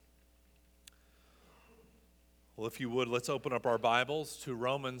Well, if you would, let's open up our Bibles to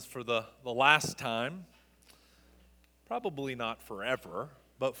Romans for the last time. Probably not forever,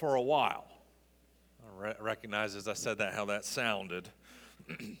 but for a while. I recognize as I said that how that sounded.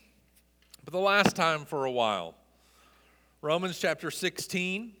 But the last time for a while. Romans chapter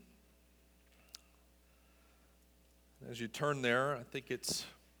 16. As you turn there, I think it's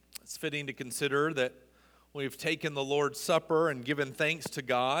fitting to consider that we've taken the Lord's Supper and given thanks to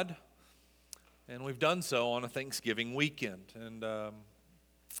God. And we've done so on a Thanksgiving weekend. And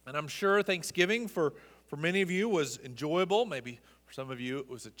I'm sure Thanksgiving for many of you was enjoyable. Maybe for some of you it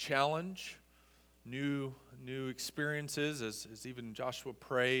was a challenge. New experiences as even Joshua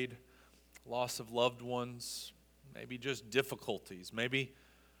prayed. Loss of loved ones. Maybe just difficulties. Maybe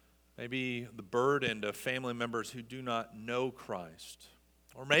the burden of family members who do not know Christ.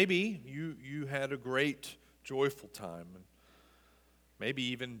 Or maybe you had a great, joyful time. Maybe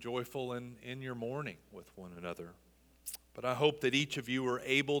even joyful in your mourning with one another. But I hope that each of you are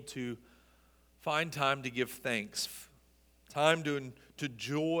able to find time to give thanks, time to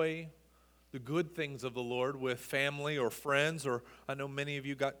enjoy the good things of the Lord with family or friends, or I know many of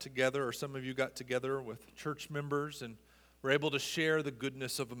you got together, or some of you got together with church members and were able to share the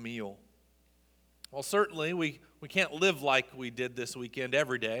goodness of a meal. Well, certainly we can't live like we did this weekend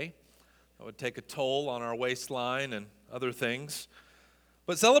every day. That would take a toll on our waistline and other things.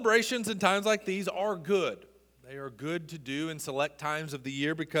 But celebrations in times like these are good. They are good to do in select times of the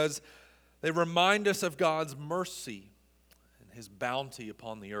year because they remind us of God's mercy and His bounty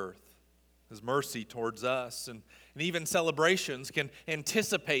upon the earth, His mercy towards us. And even celebrations can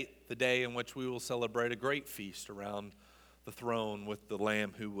anticipate the day in which we will celebrate a great feast around the throne with the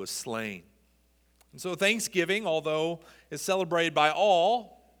Lamb who was slain. And so Thanksgiving, although is celebrated by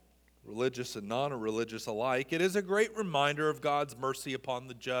all, religious and non-religious alike, it is a great reminder of God's mercy upon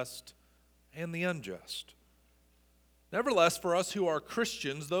the just and the unjust. Nevertheless, for us who are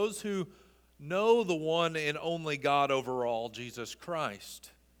Christians, those who know the one and only God over all, Jesus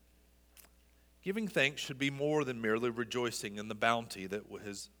Christ, giving thanks should be more than merely rejoicing in the bounty that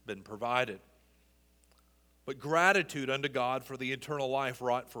has been provided, but gratitude unto God for the eternal life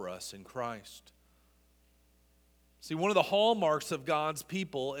wrought for us in Christ. See, one of the hallmarks of God's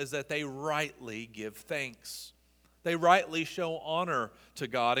people is that they rightly give thanks. They rightly show honor to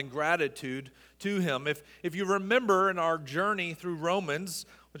God and gratitude to Him. If you remember in our journey through Romans,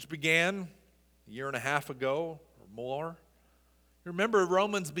 which began a year and a half ago or more, remember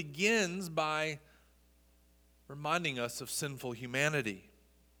Romans begins by reminding us of sinful humanity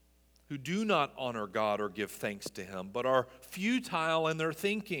who do not honor God or give thanks to Him, but are futile in their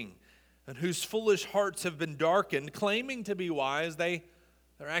thinking, and whose foolish hearts have been darkened, claiming to be wise, they're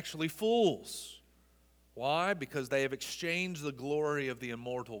actually fools. Why? Because they have exchanged the glory of the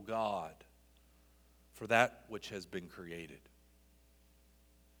immortal God for that which has been created.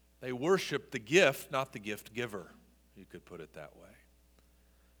 They worship the gift, not the gift giver. You could put it that way.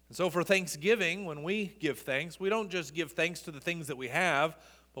 And so for Thanksgiving, when we give thanks, we don't just give thanks to the things that we have,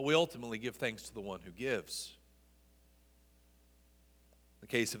 but we ultimately give thanks to the one who gives. In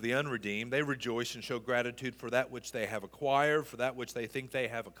the case of the unredeemed, they rejoice and show gratitude for that which they have acquired, for that which they think they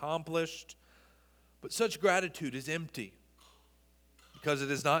have accomplished. But such gratitude is empty because it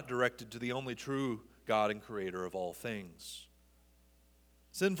is not directed to the only true God and Creator of all things.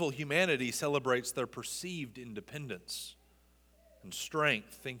 Sinful humanity celebrates their perceived independence and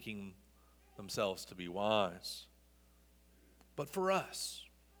strength, thinking themselves to be wise. But for us,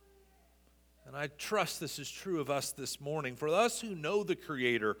 and I trust this is true of us this morning, for us who know the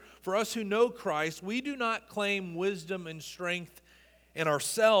Creator, for us who know Christ, we do not claim wisdom and strength in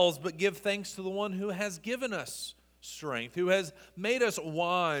ourselves, but give thanks to the one who has given us strength, who has made us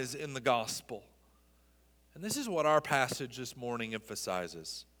wise in the gospel. And this is what our passage this morning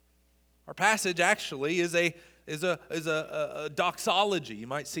emphasizes. Our passage actually is a doxology. You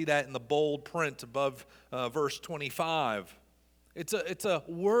might see that in the bold print above verse 25. It's a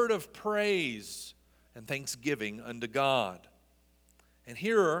word of praise and thanksgiving unto God. And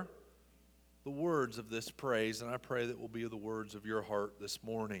here are the words of this praise, and I pray that will be the words of your heart this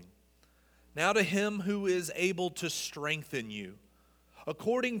morning. Now to Him who is able to strengthen you,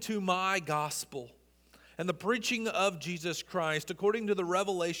 according to my gospel, and the preaching of Jesus Christ, according to the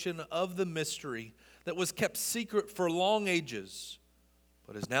revelation of the mystery that was kept secret for long ages,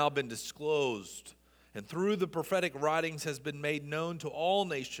 but has now been disclosed, and through the prophetic writings has been made known to all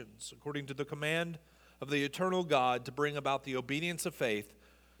nations, according to the command of the eternal God, to bring about the obedience of faith.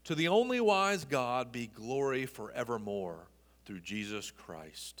 To the only wise God be glory forevermore, through Jesus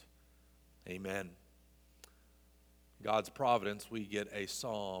Christ. Amen. God's providence, we get a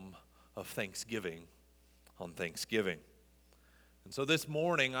psalm of thanksgiving on Thanksgiving. And so this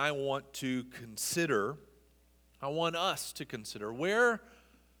morning I want us to consider, where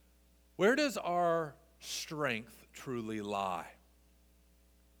does our strength truly lie?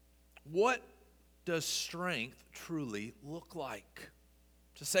 What does strength truly look like?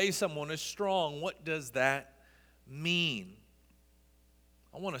 To say someone is strong, what does that mean?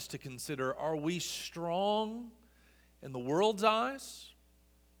 I want us to consider, are we strong in the world's eyes,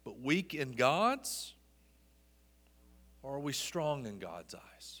 but weak in God's? Or are we strong in God's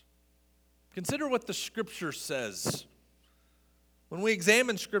eyes? Consider what the Scripture says. When we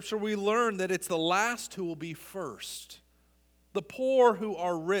examine Scripture, we learn that it's the last who will be first. The poor who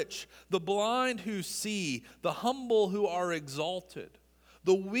are rich, the blind who see, the humble who are exalted.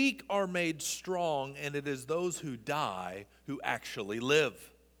 The weak are made strong, and it is those who die who actually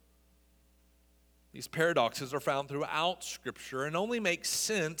live. These paradoxes are found throughout Scripture and only make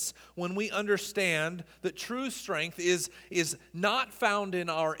sense when we understand that true strength is not found in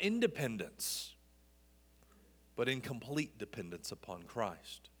our independence, but in complete dependence upon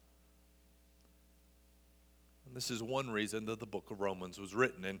Christ. And this is one reason that the book of Romans was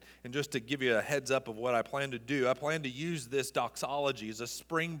written. And just to give you a heads up of what I plan to do, I plan to use this doxology as a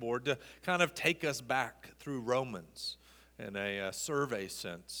springboard to kind of take us back through Romans in a survey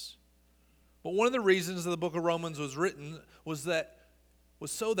sense. But one of the reasons that the book of Romans was written was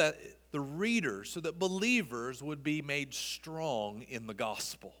so that the readers, so that believers would be made strong in the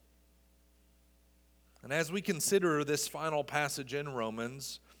gospel. And as we consider this final passage in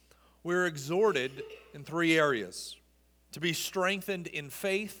Romans, we're exhorted in three areas: to be strengthened in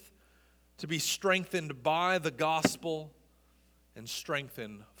faith, to be strengthened by the gospel, and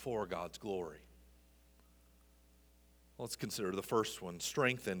strengthened for God's glory. Let's consider the first one,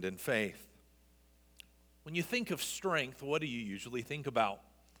 strengthened in faith. When you think of strength, what do you usually think about?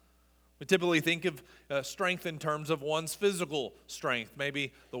 We typically think of strength in terms of one's physical strength,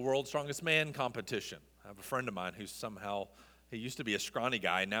 maybe the World's Strongest Man competition. I have a friend of mine who's he used to be a scrawny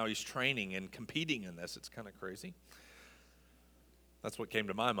guy, now he's training and competing in this. It's kind of crazy. That's what came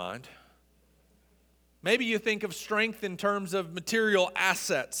to my mind. Maybe you think of strength in terms of material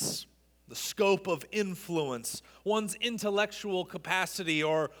assets, the scope of influence, one's intellectual capacity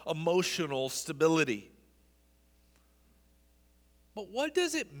or emotional stability. But what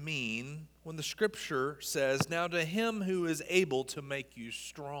does it mean when the Scripture says, "Now to him who is able to make you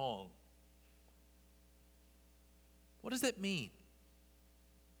strong"? What does that mean?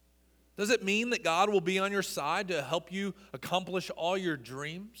 Does it mean that God will be on your side to help you accomplish all your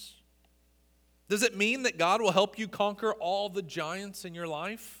dreams? Does it mean that God will help you conquer all the giants in your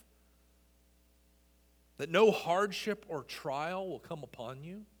life? That no hardship or trial will come upon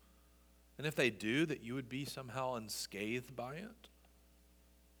you? And if they do, that you would be somehow unscathed by it?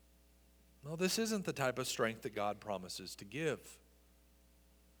 No, this isn't the type of strength that God promises to give.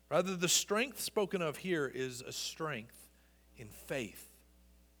 Rather, the strength spoken of here is a strength in faith.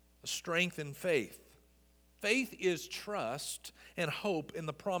 A strength in faith. Faith is trust and hope in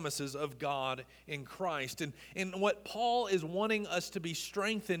the promises of God in Christ. And what Paul is wanting us to be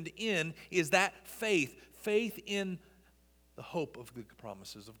strengthened in is that faith. Faith in the hope of the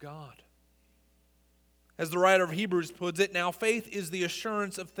promises of God. As the writer of Hebrews puts it, now faith is the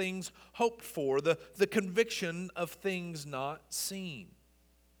assurance of things hoped for, the conviction of things not seen.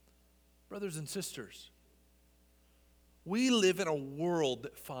 Brothers and sisters, we live in a world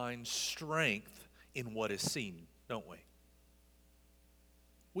that finds strength in what is seen, don't we?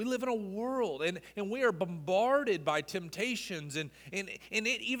 We live in a world, and we are bombarded by temptations, and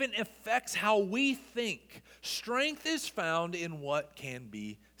it even affects how we think. Strength is found in what can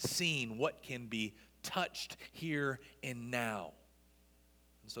be seen, what can be touched here and now.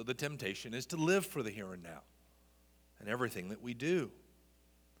 And so the temptation is to live for the here and now and everything that we do.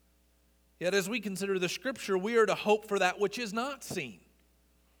 Yet as we consider the Scripture, we are to hope for that which is not seen.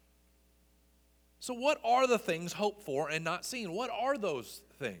 So what are the things hoped for and not seen? What are those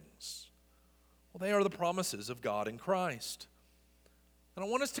things? Well, they are the promises of God in Christ. And I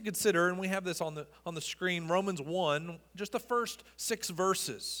want us to consider, and we have this on the screen, Romans 1, just the first 6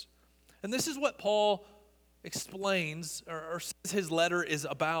 verses. And this is what Paul explains or says his letter is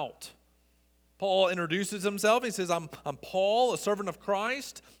about. Paul introduces himself. He says, I'm Paul, a servant of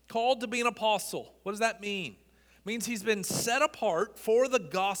Christ, called to be an apostle. What does that mean? It means he's been set apart for the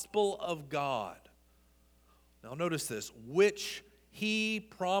gospel of God. Now notice this, which he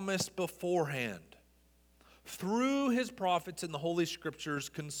promised beforehand through his prophets in the Holy Scriptures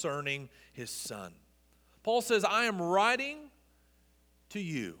concerning his Son. Paul says, I am writing to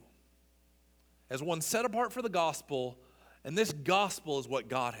you as one set apart for the gospel, and this gospel is what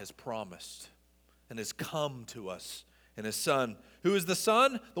God has promised. and has come to us in His Son. Who is the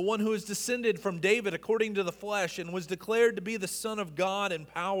Son? The one who is descended from David according to the flesh and was declared to be the Son of God in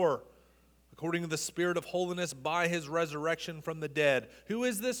power, according to the Spirit of holiness by His resurrection from the dead. Who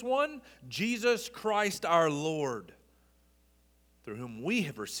is this one? Jesus Christ our Lord, through whom we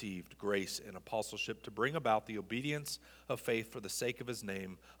have received grace and apostleship to bring about the obedience of faith for the sake of His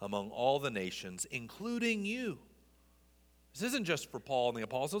name among all the nations, including you. This isn't just for Paul and the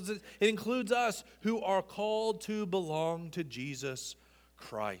apostles. It includes us who are called to belong to Jesus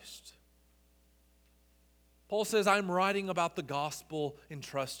Christ. Paul says, I'm writing about the gospel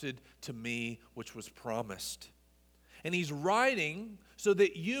entrusted to me, which was promised. And he's writing so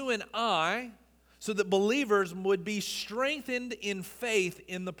that you and I, so that believers would be strengthened in faith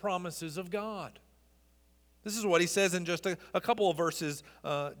in the promises of God. This is what he says in just a couple of verses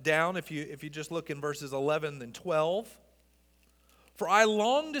down, if you just look in verses 11 and 12. For I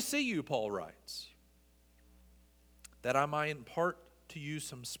long to see you, Paul writes, that I might impart to you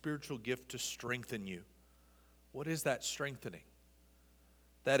some spiritual gift to strengthen you. What is that strengthening?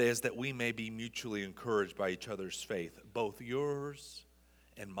 That is, that we may be mutually encouraged by each other's faith, both yours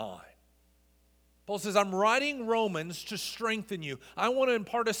and mine. Paul says, I'm writing Romans to strengthen you. I want to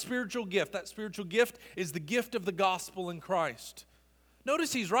impart a spiritual gift. That spiritual gift is the gift of the gospel in Christ.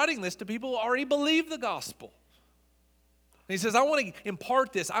 Notice he's writing this to people who already believe the gospel. And he says, I want to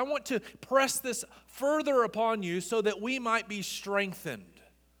impart this. I want to press this further upon you so that we might be strengthened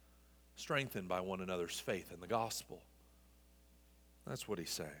by one another's faith in the gospel. That's what he's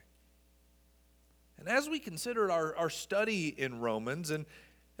saying. And as we considered our study in Romans, and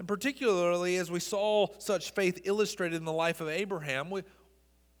particularly as we saw such faith illustrated in the life of Abraham,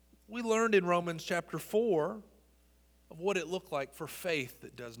 we learned in Romans chapter 4 of what it looked like for faith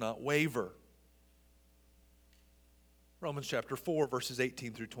that does not waver. Romans chapter 4, verses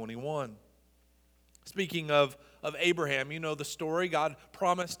 18 through 21. Speaking of Abraham, you know the story. God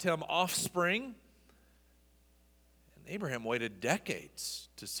promised him offspring. And Abraham waited decades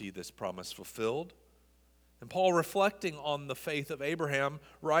to see this promise fulfilled. And Paul, reflecting on the faith of Abraham,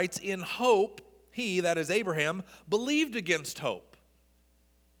 writes, in hope, he, that is Abraham, believed against hope,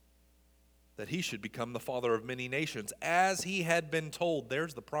 that he should become the father of many nations, as he had been told.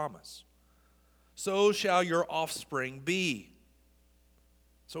 There's the promise. So shall your offspring be.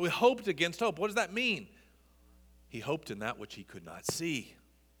 So he hoped against hope. What does that mean? He hoped in that which he could not see.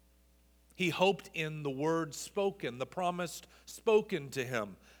 He hoped in the word spoken, the promise spoken to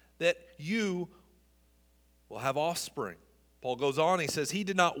him, that you will have offspring. Paul goes on, he says, he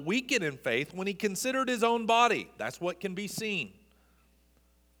did not weaken in faith when he considered his own body. That's what can be seen,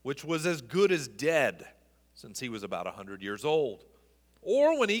 which was as good as dead, since he was about 100 years old.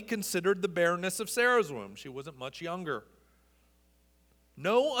 Or when he considered the barrenness of Sarah's womb. She wasn't much younger.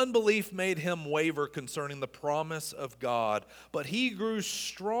 No unbelief made him waver concerning the promise of God, but he grew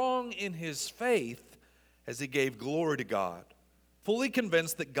strong in his faith as he gave glory to God, fully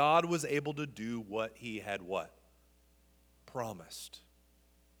convinced that God was able to do what he had what? Promised.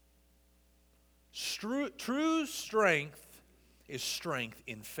 True strength is strength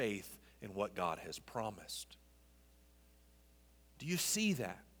in faith in what God has promised. Do you see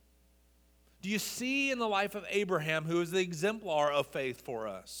that? Do you see in the life of Abraham, who is the exemplar of faith for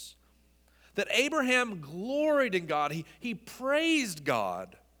us, that Abraham gloried in God, he praised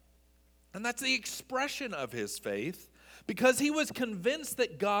God, and that's the expression of his faith, because he was convinced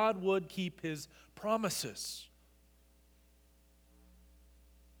that God would keep his promises.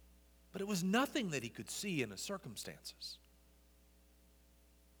 But it was nothing that he could see in his circumstances.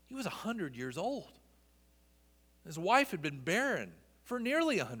 He was 100 years old. His wife had been barren for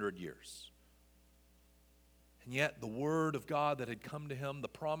nearly 100 years. And yet the word of God that had come to him, the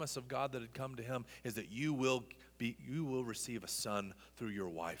promise of God that had come to him, is that you will receive a son through your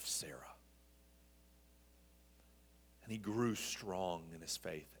wife Sarah. And he grew strong in his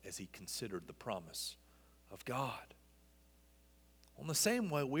faith as he considered the promise of God. In the same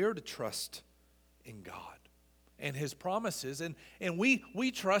way, we are to trust in God and his promises, and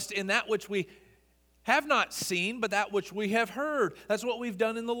we trust in that which we have not seen, but that which we have heard. That's what we've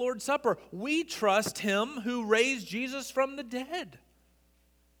done in the Lord's Supper. We trust him who raised Jesus from the dead,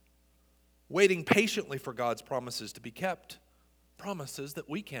 waiting patiently for God's promises to be kept. Promises that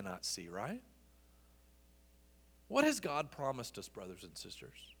we cannot see, right? What has God promised us, brothers and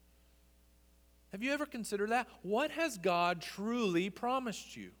sisters? Have you ever considered that? What has God truly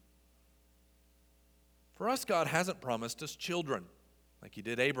promised you? For us, God hasn't promised us children like he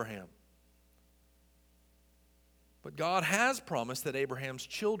did Abraham. But God has promised that Abraham's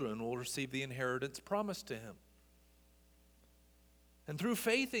children will receive the inheritance promised to him. And through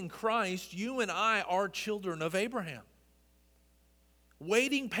faith in Christ, you and I are children of Abraham,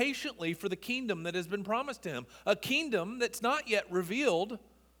 waiting patiently for the kingdom that has been promised to him, a kingdom that's not yet revealed,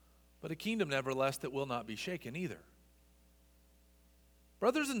 but a kingdom nevertheless that will not be shaken either.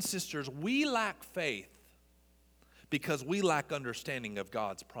 Brothers and sisters, we lack faith because we lack understanding of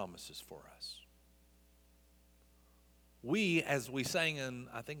God's promises for us. We, as we sang in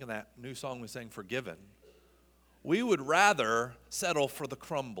that new song we sang, Forgiven, we would rather settle for the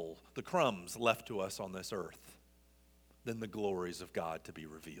crumbs left to us on this earth than the glories of God to be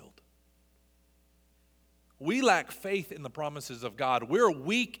revealed. We lack faith in the promises of God. We're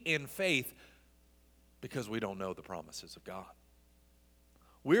weak in faith because we don't know the promises of God.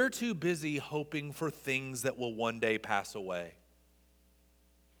 We're too busy hoping for things that will one day pass away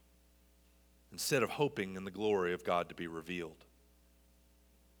instead of hoping in the glory of God to be revealed.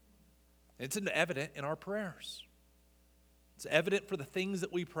 It's evident in our prayers. It's evident for the things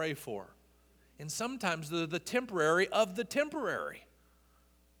that we pray for. And sometimes they're the temporary of the temporary.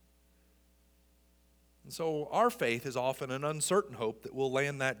 And so our faith is often an uncertain hope that we'll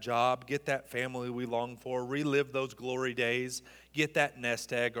land that job, get that family we long for, relive those glory days, get that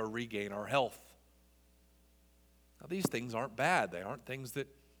nest egg, or regain our health. Now, these things aren't bad. They aren't things that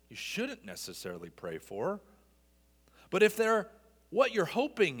you shouldn't necessarily pray for. But if they're what you're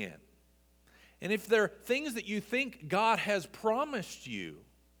hoping in, and if they're things that you think God has promised you,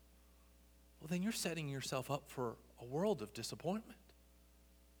 well, then you're setting yourself up for a world of disappointment.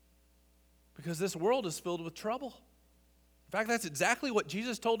 Because this world is filled with trouble. In fact, that's exactly what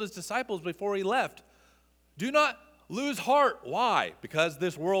Jesus told his disciples before he left. Do not lose heart. Why? Because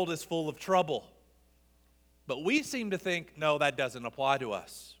this world is full of trouble. But we seem to think, no, that doesn't apply to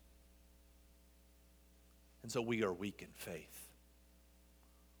us. And so we are weak in faith.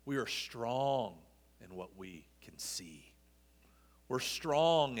 We are strong in what we can see. We're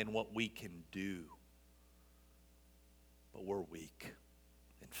strong in what we can do. But we're weak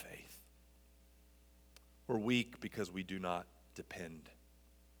in faith. We're weak because we do not depend.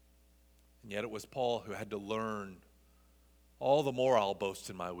 And yet it was Paul who had to learn, all the more I'll boast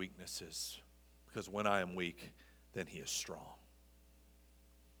in my weaknesses, because when I am weak, then he is strong.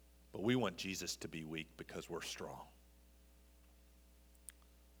 But we want Jesus to be weak because we're strong.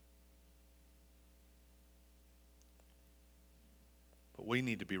 But we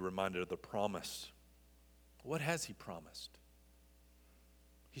need to be reminded of the promise. What has he promised?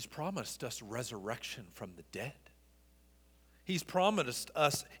 He's promised us resurrection from the dead. He's promised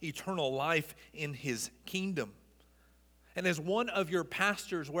us eternal life in his kingdom. And as one of your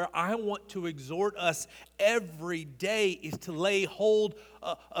pastors, where I want to exhort us every day is to lay hold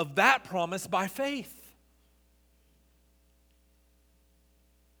of that promise by faith.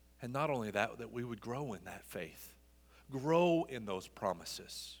 And not only that, that we would grow in that faith. Grow in those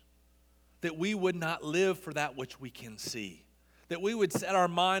promises. That we would not live for that which we can see. That we would set our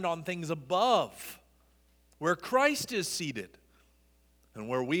mind on things above, where Christ is seated and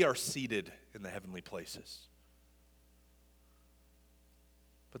where we are seated in the heavenly places.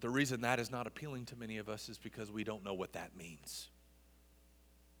 But the reason that is not appealing to many of us is because we don't know what that means.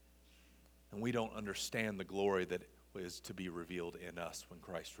 And we don't understand the glory that is to be revealed in us when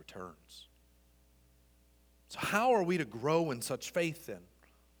Christ returns. So how are we to grow in such faith then?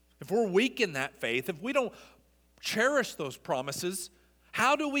 If we're weak in that faith, if we don't cherish those promises,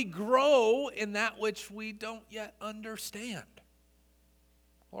 how do we grow in that which we don't yet understand?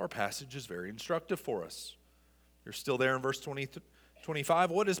 Well, our passage is very instructive for us. You're still there in verse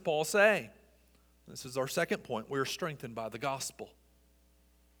 25. What does Paul say? This is our second point. We're strengthened by the gospel.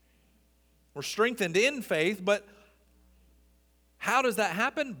 We're strengthened in faith, but how does that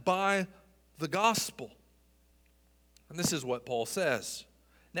happen? By the gospel. And this is what Paul says.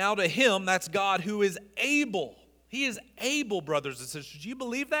 Now to him, that's God, who is able. He is able, brothers and sisters. Do you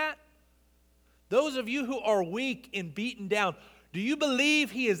believe that? Those of you who are weak and beaten down, do you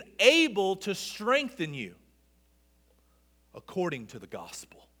believe he is able to strengthen you according to the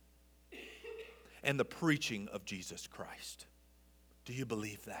gospel and the preaching of Jesus Christ? Do you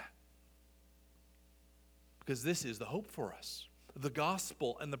believe that? Because this is the hope for us, the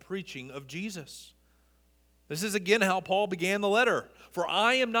gospel and the preaching of Jesus. This is again how Paul began the letter. For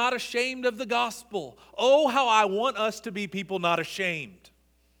I am not ashamed of the gospel. Oh, how I want us to be people not ashamed.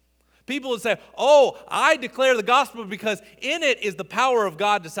 People would say, oh, I declare the gospel because in it is the power of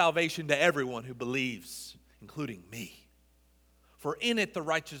God to salvation to everyone who believes, including me. For in it the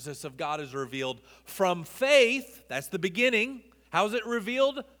righteousness of God is revealed from faith. That's the beginning. How is it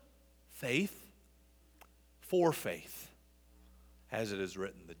revealed? Faith for faith. As it is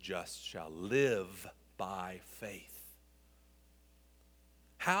written, the just shall live by faith.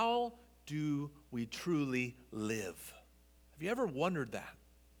 How do we truly live? Have you ever wondered that?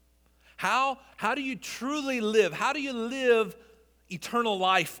 How do you truly live? How do you live eternal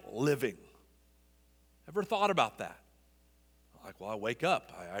life living? Ever thought about that? Like, well, I wake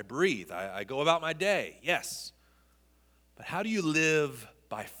up, I breathe, I go about my day. Yes. But how do you live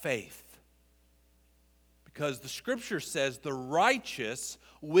by faith? Because the Scripture says the righteous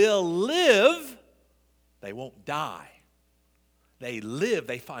will live, they won't die. They live,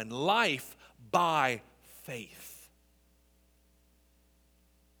 they find life by faith.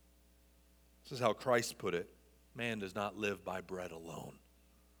 This is how Christ put it. Man does not live by bread alone,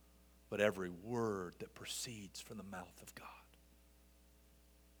 but every word that proceeds from the mouth of God.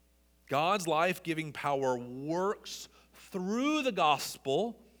 God's life-giving power works through the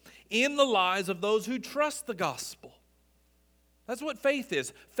gospel in the lives of those who trust the gospel. That's what faith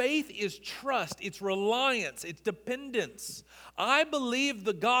is. Faith is trust, it's reliance, it's dependence. I believe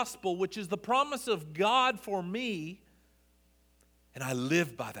the gospel, which is the promise of God for me, and I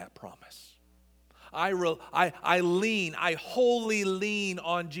live by that promise. I wholly lean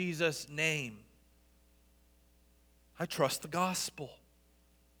on Jesus' name. I trust the gospel.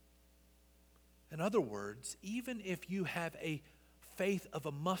 In other words, even if you have a faith of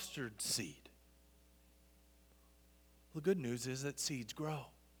a mustard seed, the good news is that seeds grow.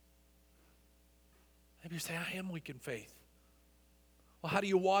 Maybe you say, I am weak in faith. Well, how do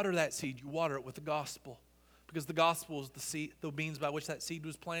you water that seed? You water it with the gospel. Because the gospel is the seed, the means by which that seed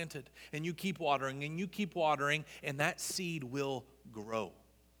was planted. And you keep watering, and you keep watering, and that seed will grow.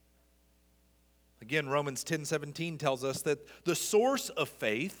 Again, Romans 10:17 tells us that the source of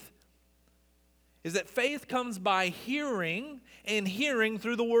faith is that faith comes by hearing, and hearing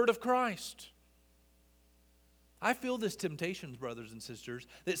through the word of Christ. I feel this temptation, brothers and sisters,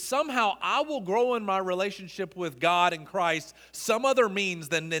 that somehow I will grow in my relationship with God and Christ some other means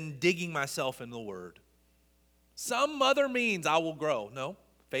than digging myself in the word. Some other means I will grow. No,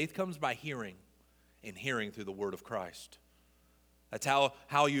 faith comes by hearing, and hearing through the word of Christ. That's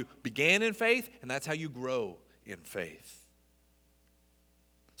how you began in faith, and that's how you grow in faith.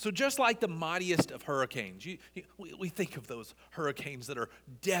 So just like the mightiest of hurricanes, we think of those hurricanes that are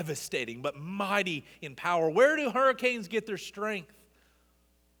devastating but mighty in power. Where do hurricanes get their strength?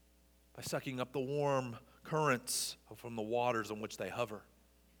 By sucking up the warm currents from the waters on which they hover.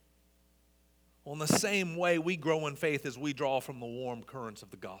 Well, in the same way, we grow in faith as we draw from the warm currents of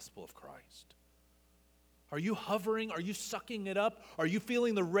the gospel of Christ. Are you hovering? Are you sucking it up? Are you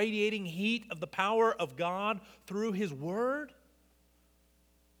feeling the radiating heat of the power of God through His Word?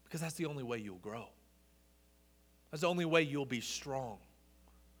 Because that's the only way you'll grow. That's the only way you'll be strong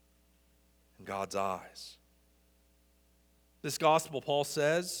in God's eyes. This gospel, Paul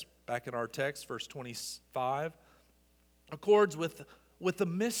says, back in our text, verse 25, accords with the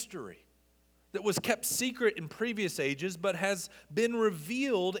mystery that was kept secret in previous ages, but has been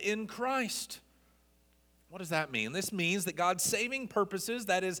revealed in Christ. What does that mean? This means that God's saving purposes,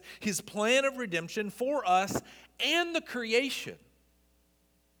 that is, His plan of redemption for us and the creation,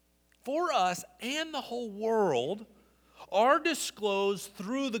 for us and the whole world, are disclosed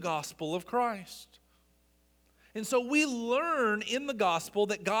through the gospel of Christ. And so we learn in the gospel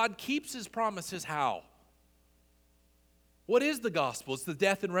that God keeps His promises how? What is the gospel? It's the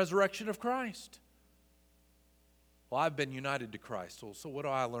death and resurrection of Christ. Well, I've been united to Christ. So what do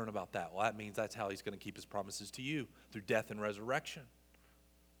I learn about that? Well, that means that's how He's going to keep His promises to you, through death and resurrection.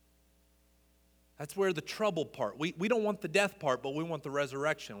 That's where the trouble part. We don't want the death part, but we want the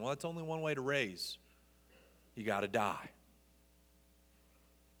resurrection. Well, that's only one way to raise. You got to die.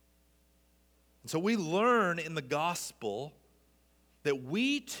 And so we learn in the gospel that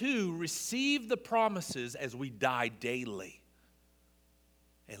we too receive the promises as we die daily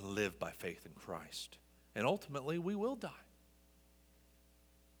and live by faith in Christ. And ultimately, we will die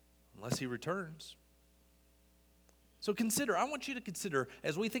unless He returns. So I want you to consider,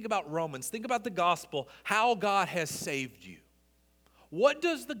 as we think about Romans, think about the gospel, how God has saved you. What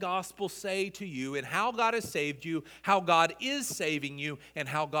does the gospel say to you, and how God has saved you, how God is saving you, and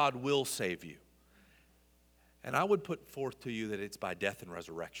how God will save you? And I would put forth to you that it's by death and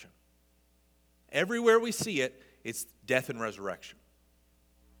resurrection. Everywhere we see it, it's death and resurrection.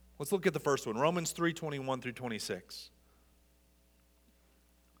 Let's look at the first one, Romans 3:21 through 26.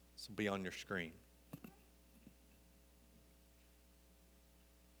 This will be on your screen.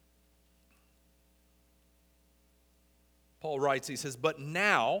 Paul writes, he says, but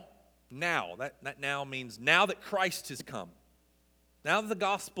now, that now means now that Christ has come, now that the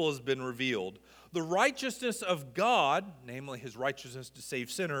gospel has been revealed, the righteousness of God, namely His righteousness to save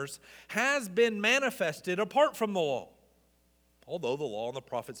sinners, has been manifested apart from the law. although the law and the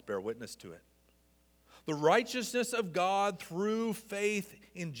prophets bear witness to it. The righteousness of God through faith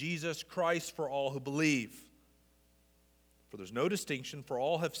in Jesus Christ for all who believe. For there's no distinction, for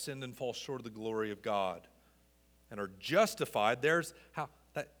all have sinned and fall short of the glory of God and are justified. There's how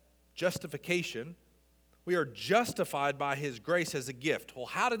that justification. We are justified by His grace as a gift. Well,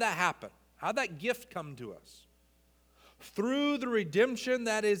 how did that happen? How did that gift come to us? Through the redemption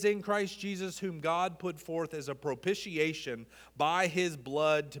that is in Christ Jesus, whom God put forth as a propitiation by His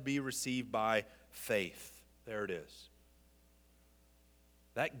blood to be received by faith. There it is.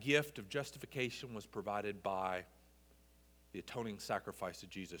 That gift of justification was provided by the atoning sacrifice of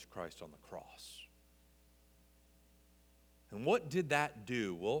Jesus Christ on the cross. And what did that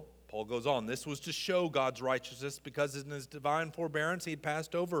do? Well, Paul goes on. This was to show God's righteousness because in His divine forbearance He had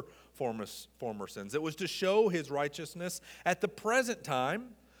passed over former sins. It was to show His righteousness at the present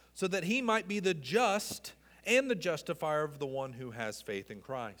time so that He might be the just and the justifier of the one who has faith in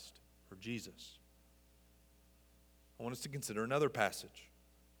Christ, or Jesus. I want us to consider another passage.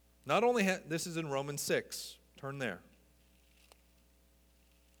 Not only this is in Romans 6. Turn there.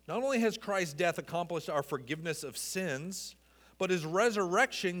 Not only has Christ's death accomplished our forgiveness of sins, but His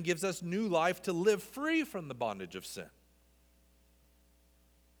resurrection gives us new life to live free from the bondage of sin.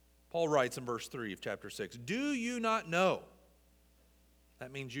 Paul writes in verse 3 of chapter 6, "Do you not know?"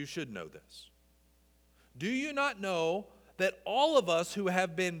 That means you should know this. "Do you not know that all of us who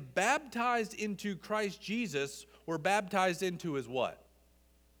have been baptized into Christ Jesus were baptized into His" what?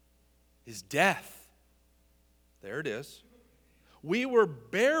 His death. There it is. "We were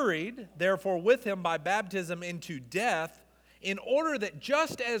buried, therefore, with Him by baptism into death, in order that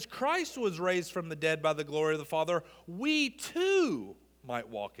just as Christ was raised from the dead by the glory of the Father, we too might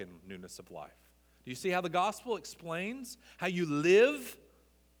walk in newness of life." Do you see how the gospel explains how you live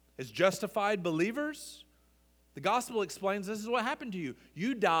as justified believers? The gospel explains this is what happened to you.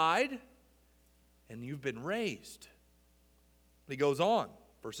 You died and you've been raised. He goes on,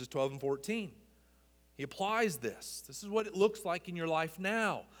 verses 12 and 14. He applies this. This is what it looks like in your life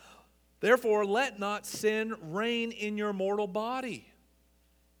now. "Therefore, let not sin reign in your mortal body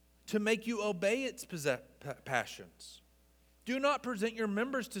to make you obey its passions. Do not present your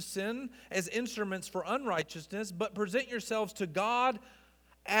members to sin as instruments for unrighteousness, but present yourselves to God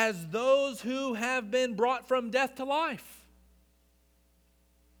as those who have been brought from death to life."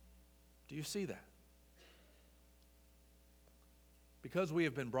 Do you see that? Because we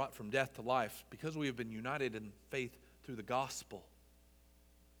have been brought from death to life, because we have been united in faith through the gospel,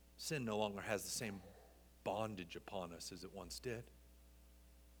 sin no longer has the same bondage upon us as it once did.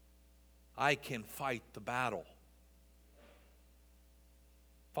 I can fight the battle.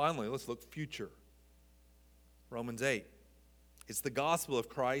 Finally, let's look future. Romans 8. It's the gospel of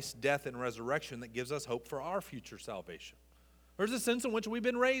Christ's death and resurrection that gives us hope for our future salvation. There's a sense in which we've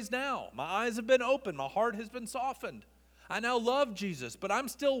been raised now. My eyes have been opened. My heart has been softened. I now love Jesus, but I'm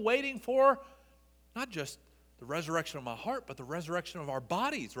still waiting for not just the resurrection of my heart, but the resurrection of our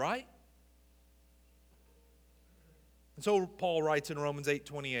bodies, right? And so Paul writes in Romans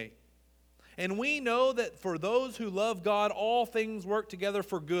 8:28, "And we know that for those who love God, all things work together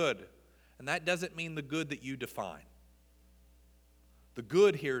for good." And that doesn't mean the good that you define. The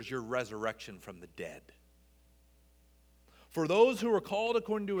good here is your resurrection from the dead. "For those who are called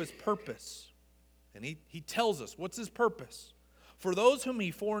according to His purpose." And he tells us, what's His purpose? "For those whom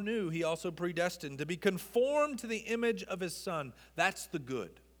He foreknew, He also predestined to be conformed to the image of His Son." That's the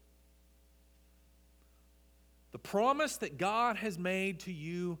good. The promise that God has made to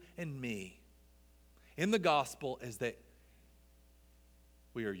you and me in the gospel is that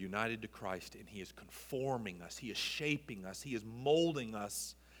we are united to Christ and He is conforming us. He is shaping us. He is molding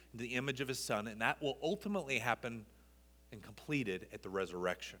us into the image of His Son. And that will ultimately happen and completed at the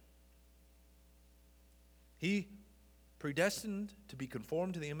resurrection. He predestined to be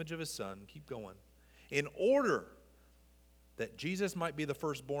conformed to the image of His Son. Keep going. "In order that Jesus might be the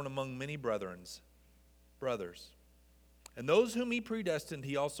firstborn among many brothers. And those whom He predestined,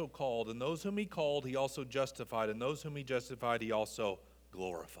 He also called. And those whom He called, He also justified. And those whom He justified, He also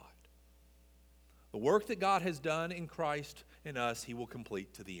glorified." The work that God has done in Christ in us, He will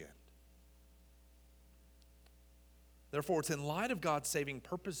complete to the end. Therefore, it's in light of God's saving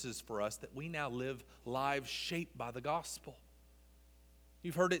purposes for us that we now live lives shaped by the gospel.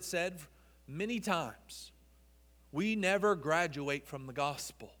 You've heard it said many times, we never graduate from the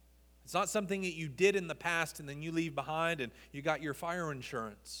gospel. It's not something that you did in the past and then you leave behind and you got your fire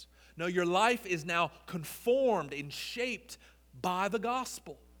insurance. No, your life is now conformed and shaped by the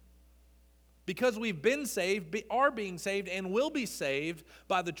gospel. Because we've been saved, are being saved, and will be saved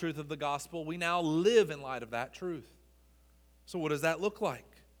by the truth of the gospel, we now live in light of that truth. So what does that look like?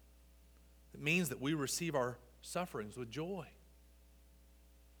 It means that we receive our sufferings with joy.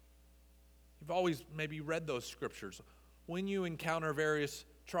 You've always maybe read those scriptures. When you encounter various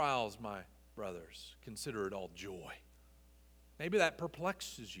trials, my brothers, consider it all joy. Maybe that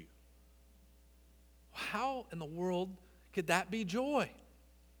perplexes you. How in the world could that be joy?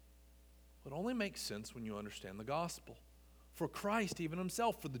 It only makes sense when you understand the gospel. For Christ, even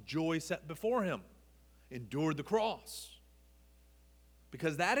himself, for the joy set before him, endured the cross.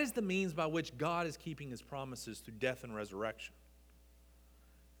 Because that is the means by which God is keeping his promises through death and resurrection.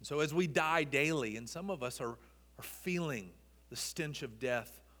 And so as we die daily, and some of us are feeling the stench of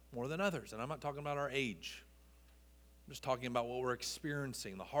death more than others. And I'm not talking about our age. I'm just talking about what we're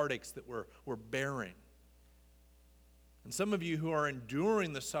experiencing, the heartaches that we're bearing. And some of you who are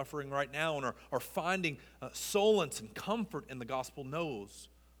enduring the suffering right now and are finding solace and comfort in the gospel knows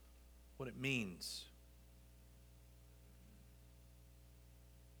what it means.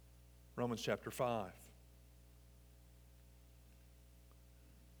 Romans chapter 5.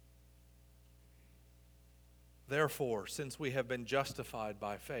 Therefore, since we have been justified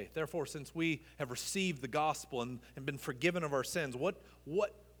by faith, therefore, since we have received the gospel and been forgiven of our sins, what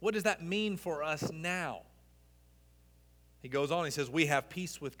does that mean for us now? He goes on, he says, we have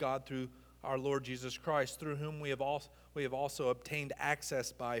peace with God through our Lord Jesus Christ, through whom we have also obtained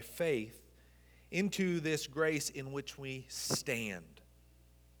access by faith into this grace in which we stand.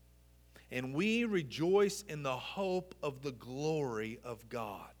 And we rejoice in the hope of the glory of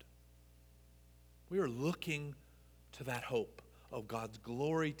God. We are looking to that hope of God's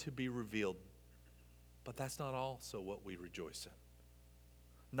glory to be revealed. But that's not also what we rejoice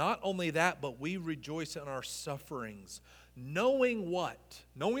in. Not only that, but we rejoice in our sufferings. Knowing what?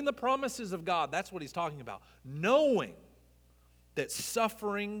 Knowing the promises of God. That's what he's talking about. Knowing that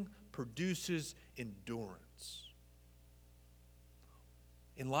suffering produces endurance.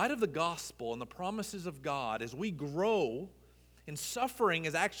 In light of the gospel and the promises of God, as we grow, and suffering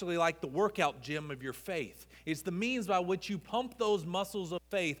is actually like the workout gym of your faith. It's the means by which you pump those muscles of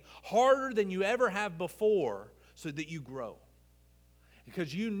faith harder than you ever have before so that you grow.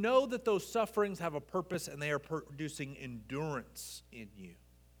 Because you know that those sufferings have a purpose and they are producing endurance in you.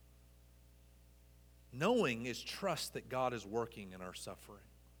 Knowing is trust that God is working in our suffering.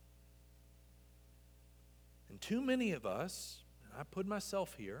 And too many of us, and I put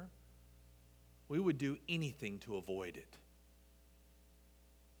myself here, we would do anything to avoid it.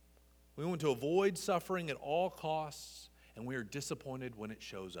 We want to avoid suffering at all costs, and we are disappointed when it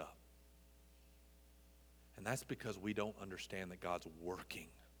shows up. And that's because we don't understand that God's working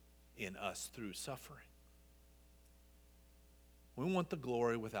in us through suffering. We want the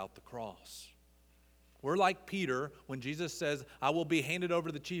glory without the cross. We're like Peter when Jesus says, I will be handed over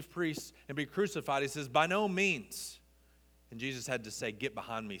to the chief priests and be crucified. He says, by no means. And Jesus had to say, get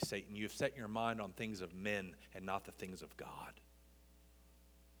behind me, Satan. You have set your mind on things of men and not the things of God.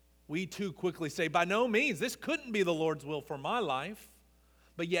 We too quickly say, by no means, this couldn't be the Lord's will for my life.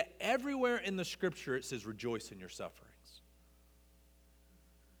 But yet everywhere in the scripture it says, rejoice in your sufferings.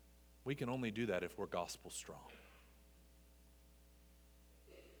 We can only do that if we're gospel strong.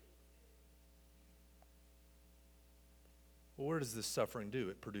 Well, what does this suffering do?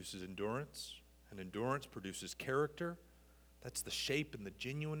 It produces endurance, and endurance produces character. That's the shape and the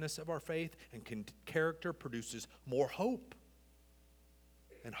genuineness of our faith, and character produces more hope.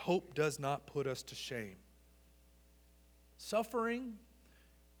 And hope does not put us to shame. Suffering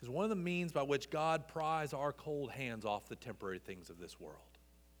is one of the means by which God pries our cold hands off the temporary things of this world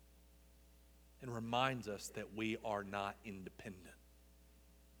and reminds us that we are not independent.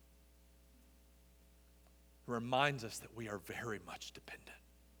 It reminds us that we are very much dependent.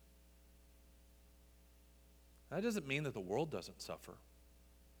 That doesn't mean that the world doesn't suffer.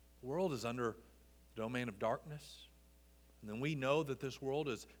 The world is under the domain of darkness. And then we know that this world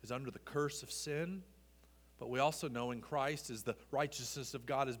is under the curse of sin. But we also know in Christ, as the righteousness of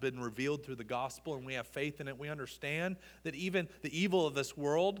God has been revealed through the gospel and we have faith in it, we understand that even the evil of this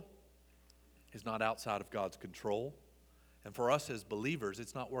world is not outside of God's control. And for us as believers,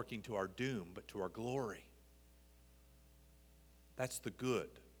 it's not working to our doom, but to our glory. That's the good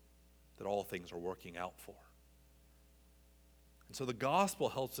that all things are working out for. And so the gospel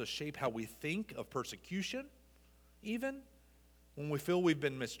helps us shape how we think of persecution, even when we feel we've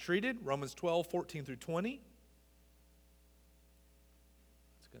been mistreated. Romans 12, 14 through 20.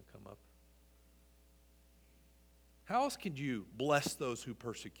 It's going to come up. How else could you bless those who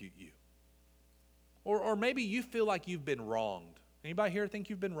persecute you? Or maybe you feel like you've been wronged. Anybody here think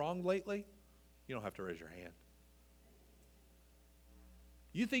you've been wronged lately? You don't have to raise your hand.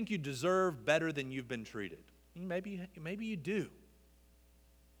 You think you deserve better than you've been treated. Maybe you do.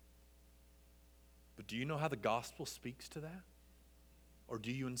 But do you know how the gospel speaks to that? Or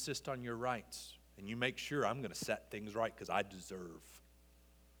do you insist on your rights and you make sure I'm going to set things right because I deserve?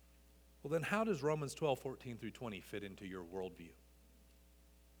 Well, then how does Romans 12:14 through 20 fit into your worldview?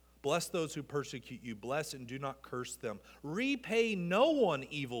 Bless those who persecute you. Bless and do not curse them. Repay no one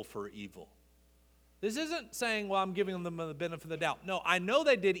evil for evil. This isn't saying, well, I'm giving them the benefit of the doubt. No, I know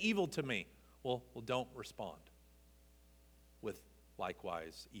they did evil to me. Well, don't respond with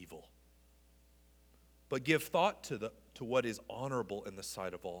likewise evil. But give thought to what is honorable in the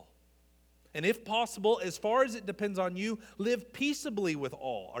sight of all. And if possible, as far as it depends on you, live peaceably with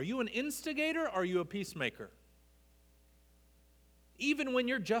all. Are you an instigator or are you a peacemaker? Even when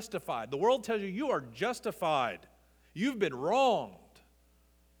you're justified, the world tells you you are justified. You've been wronged.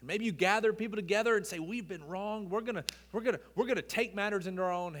 And maybe you gather people together and say, we've been wronged. We're gonna take matters into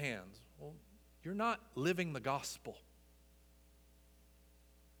our own hands. Well, you're not living the gospel.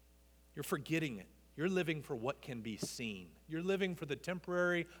 You're forgetting it. You're living for what can be seen. You're living for the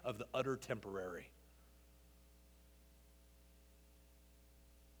temporary of the utter temporary.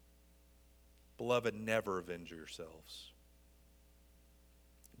 Beloved, never avenge yourselves,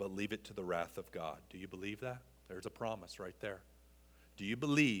 but leave it to the wrath of God. Do you believe that? There's a promise right there. Do you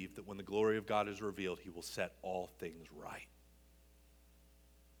believe that when the glory of God is revealed, He will set all things right?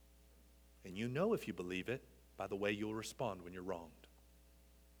 And you know if you believe it by the way you'll respond when you're wronged.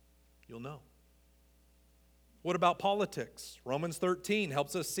 You'll know. What about politics? Romans 13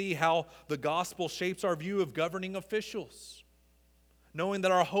 helps us see how the gospel shapes our view of governing officials, knowing that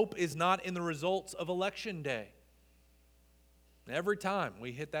our hope is not in the results of election day. Every time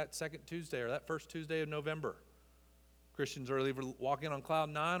we hit that second Tuesday or that first Tuesday of November, Christians are either walking on cloud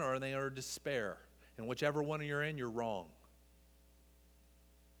nine or they are in despair. And whichever one you're in, you're wrong.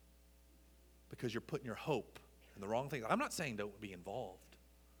 Because you're putting your hope in the wrong thing. I'm not saying don't be involved.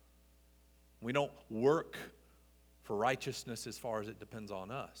 We don't work for righteousness as far as it depends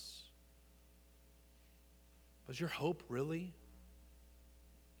on us. But is your hope really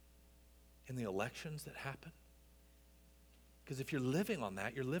in the elections that happen? Because if you're living on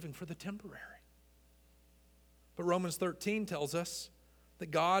that, you're living for the temporary. But Romans 13 tells us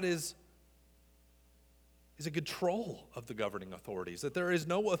that God is in control of the governing authorities, that there is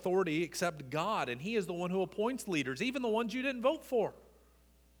no authority except God, and He is the one who appoints leaders, even the ones you didn't vote for.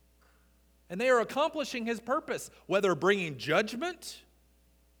 And they are accomplishing His purpose, whether bringing judgment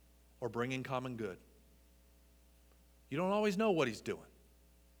or bringing common good. You don't always know what He's doing.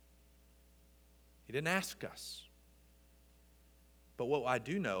 He didn't ask us. But what I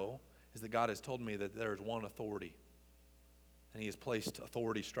do know is that God has told me that there is one authority, and He has placed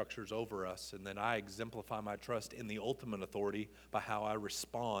authority structures over us, and then I exemplify my trust in the ultimate authority by how I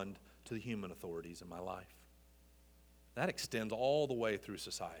respond to the human authorities in my life. That extends all the way through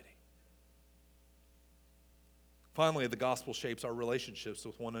society. Finally, the gospel shapes our relationships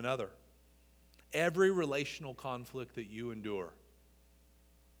with one another. Every relational conflict that you endure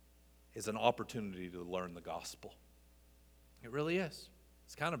is an opportunity to learn the gospel. It really is.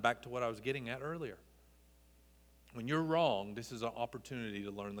 It's kind of back to what I was getting at earlier. When you're wrong, this is an opportunity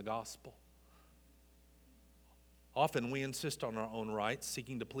to learn the gospel. Often we insist on our own rights,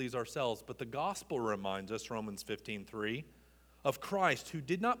 seeking to please ourselves, but the gospel reminds us, Romans 15:3, of Christ, who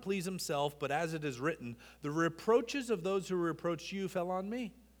did not please Himself, but as it is written, the reproaches of those who reproached you fell on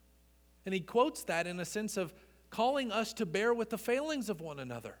me. And he quotes that in a sense of calling us to bear with the failings of one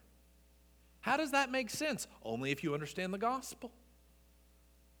another. How does that make sense? Only if you understand the gospel.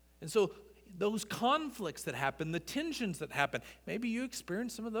 And so those conflicts that happen, the tensions that happen, maybe you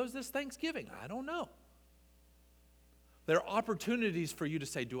experienced some of those this Thanksgiving. I don't know. There are opportunities for you to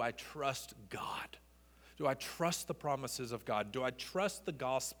say, do I trust God? Do I trust the promises of God? Do I trust the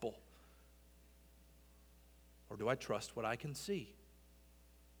gospel? Or do I trust what I can see?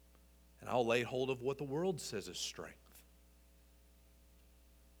 And I'll lay hold of what the world says is strength.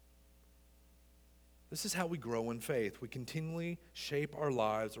 This is how we grow in faith. We continually shape our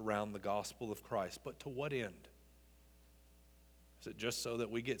lives around the gospel of Christ. But to what end? Is it just so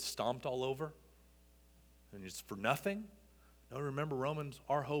that we get stomped all over? And it's for nothing? No, remember Romans,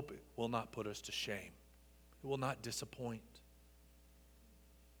 our hope will not put us to shame. It will not disappoint.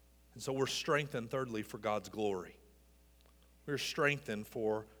 And so we're strengthened, thirdly, for God's glory. We're strengthened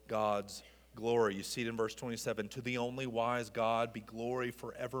for God's glory. You see it in verse 27. To the only wise God be glory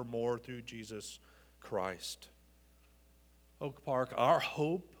forevermore through Jesus Christ. Oak Park, our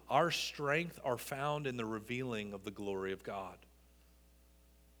hope, our strength are found in the revealing of the glory of God.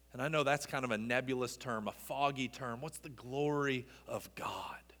 And I know that's kind of a nebulous term, a foggy term. What's the glory of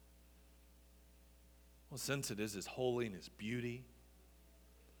God? Well, since it is His holy and His beauty.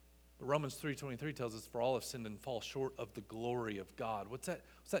 But Romans 3:23 tells us, for all have sinned and fall short of the glory of God. What's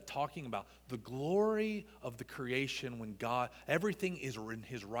that talking about? The glory of the creation when everything is in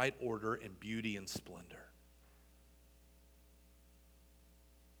His right order and beauty and splendor.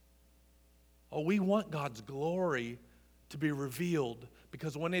 Oh, we want God's glory to be revealed,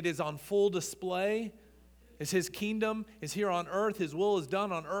 because when it is on full display, as His kingdom is here on earth, His will is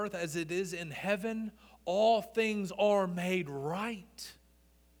done on earth as it is in heaven, all things are made right.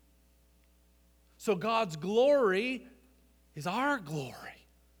 So God's glory is our glory.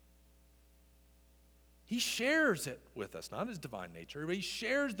 He shares it with us, not His divine nature, but He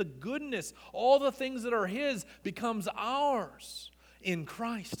shares the goodness. All the things that are His becomes ours in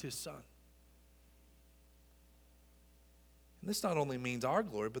Christ, His Son. And this not only means our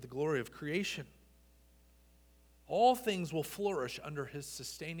glory, but the glory of creation. All things will flourish under His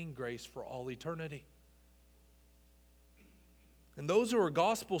sustaining grace for all eternity. And those who are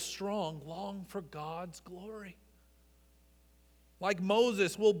gospel strong long for God's glory. Like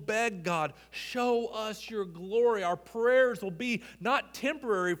Moses, we'll beg God, show us your glory. Our prayers will be not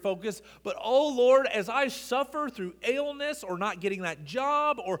temporary focus, but, oh Lord, as I suffer through illness or not getting that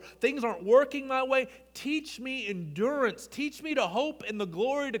job or things aren't working my way, teach me endurance. Teach me to hope in the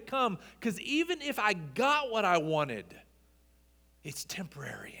glory to come. Because even if I got what I wanted, it's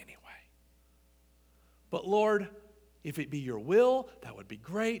temporary anyway. But Lord, if it be your will, that would be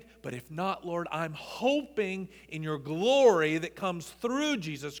great. But if not, Lord, I'm hoping in your glory that comes through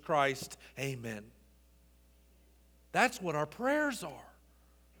Jesus Christ. Amen. That's what our prayers are.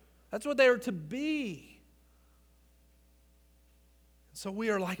 That's what they are to be. So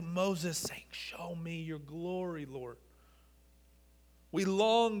we are like Moses saying, show me your glory, Lord. We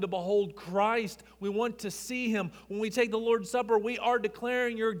long to behold Christ. We want to see Him. When we take the Lord's Supper, we are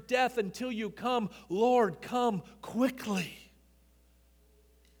declaring your death until you come. Lord, come quickly.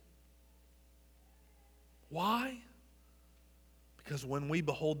 Why? Because when we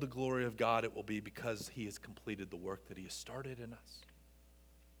behold the glory of God, it will be because He has completed the work that He has started in us.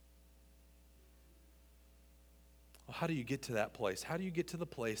 Well, how do you get to that place? How do you get to the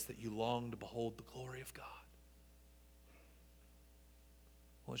place that you long to behold the glory of God?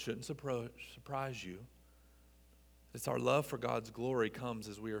 Well, it shouldn't surprise you. It's our love for God's glory comes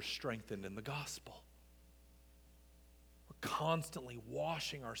as we are strengthened in the gospel. We're constantly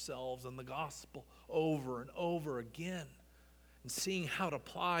washing ourselves in the gospel over and over again and seeing how it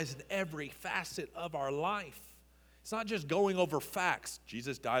applies in every facet of our life. It's not just going over facts.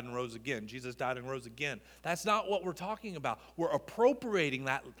 Jesus died and rose again. Jesus died and rose again. That's not what we're talking about. We're appropriating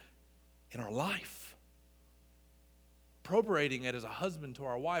that in our life. Appropriating it as a husband to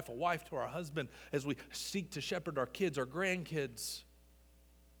our wife, a wife to our husband, as we seek to shepherd our kids, our grandkids,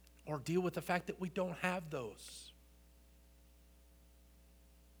 or deal with the fact that we don't have those.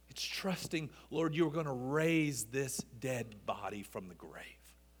 It's trusting, Lord, you're going to raise this dead body from the grave.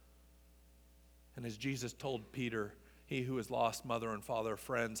 And as Jesus told Peter, he who has lost mother and father,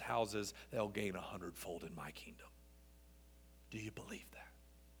 friends, houses, they'll gain 100-fold in my kingdom. Do you believe that?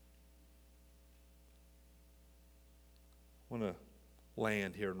 I want to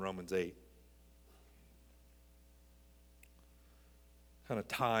land here in Romans 8. Kind of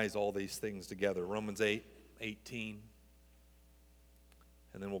ties all these things together. Romans 8:18.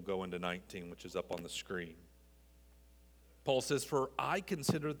 And then we'll go into 19, which is up on the screen. Paul says, for I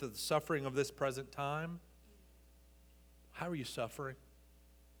consider that the suffering of this present time. How are you suffering?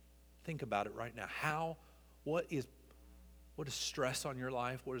 Think about it right now. What is stress on your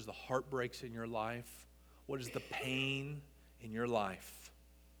life? What is the heartbreaks in your life? What is the pain in your life?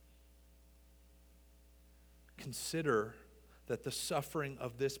 Consider that the suffering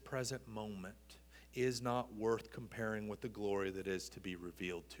of this present moment is not worth comparing with the glory that is to be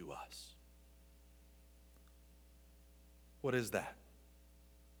revealed to us. What is that?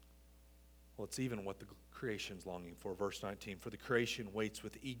 Well, it's even what the creation's longing for. Verse 19, for the creation waits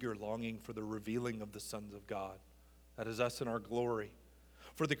with eager longing for the revealing of the sons of God. That is us in our glory.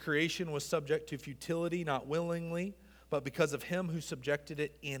 For the creation was subject to futility, not willingly, but because of Him who subjected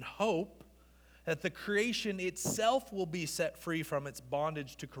it in hope, that the creation itself will be set free from its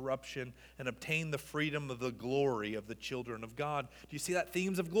bondage to corruption and obtain the freedom of the glory of the children of God. Do you see that?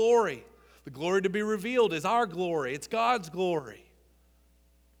 Themes of glory. The glory to be revealed is our glory. It's God's glory.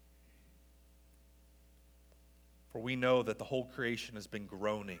 For we know that the whole creation has been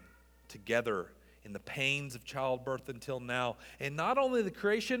groaning together in the pains of childbirth until now. And not only the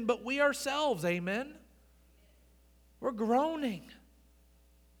creation, but we ourselves, amen? We're groaning.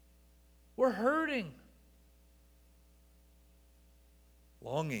 We're hurting.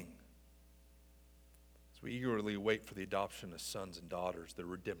 Longing As we eagerly wait for the adoption as sons and daughters, the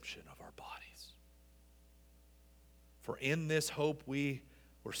redemption of our bodies. For in this hope we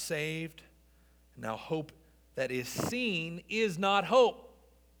were saved. Now hope that is seen is not hope.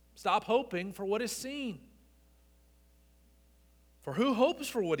 Stop hoping for what is seen. For who hopes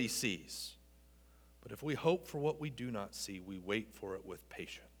for what he sees? But if we hope for what we do not see, we wait for it with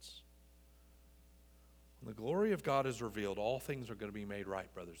patience. When the glory of God is revealed, all things are going to be made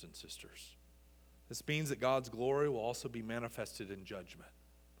right, brothers and sisters. This means that God's glory will also be manifested in judgment.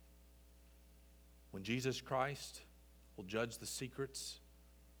 When Jesus Christ will judge the secrets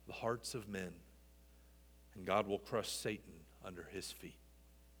of the hearts of men, and God will crush Satan under his feet.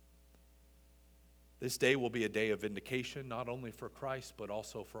 This day will be a day of vindication, not only for Christ, but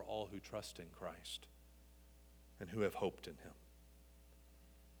also for all who trust in Christ and who have hoped in him.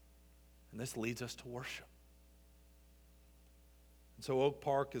 And this leads us to worship. And so, Oak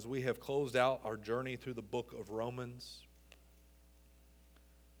Park, as we have closed out our journey through the book of Romans,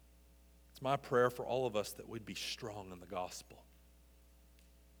 it's my prayer for all of us that we'd be strong in the gospel,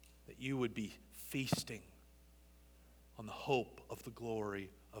 that you would be feasting on the hope of the glory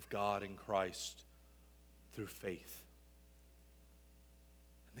of God in Christ through faith.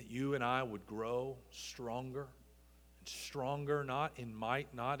 And that you and I would grow stronger and stronger, not in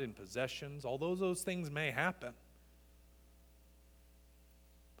might, not in possessions, although those things may happen.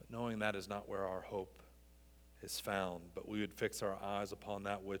 But knowing that is not where our hope is found, but we would fix our eyes upon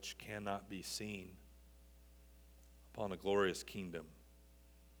that which cannot be seen, upon a glorious kingdom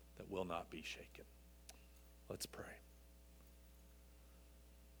that will not be shaken. Let's pray.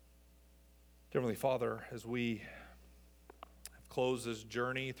 Heavenly Father, as we have closed this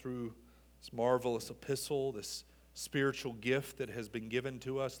journey through this marvelous epistle, this spiritual gift that has been given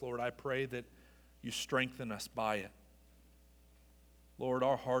to us, Lord, I pray that you strengthen us by it. Lord,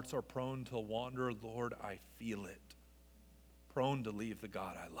 our hearts are prone to wander. Lord, I feel it. Prone to leave the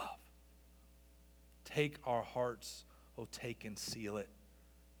God I love. Take our hearts, oh, take and seal it.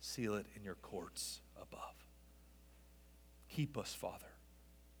 Seal it in your courts above. Keep us, Father.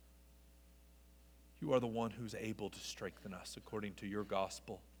 You are the one who's able to strengthen us according to your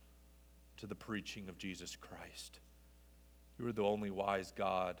gospel, to the preaching of Jesus Christ. You are the only wise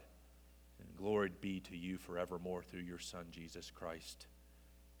God, and glory be to you forevermore through your Son, Jesus Christ.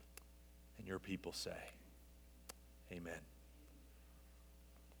 And your people say, amen.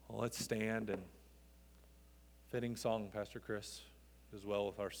 Well, let's stand, and fitting song, Pastor Chris, as well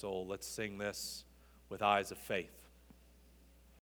with our soul. Let's sing this with eyes of faith.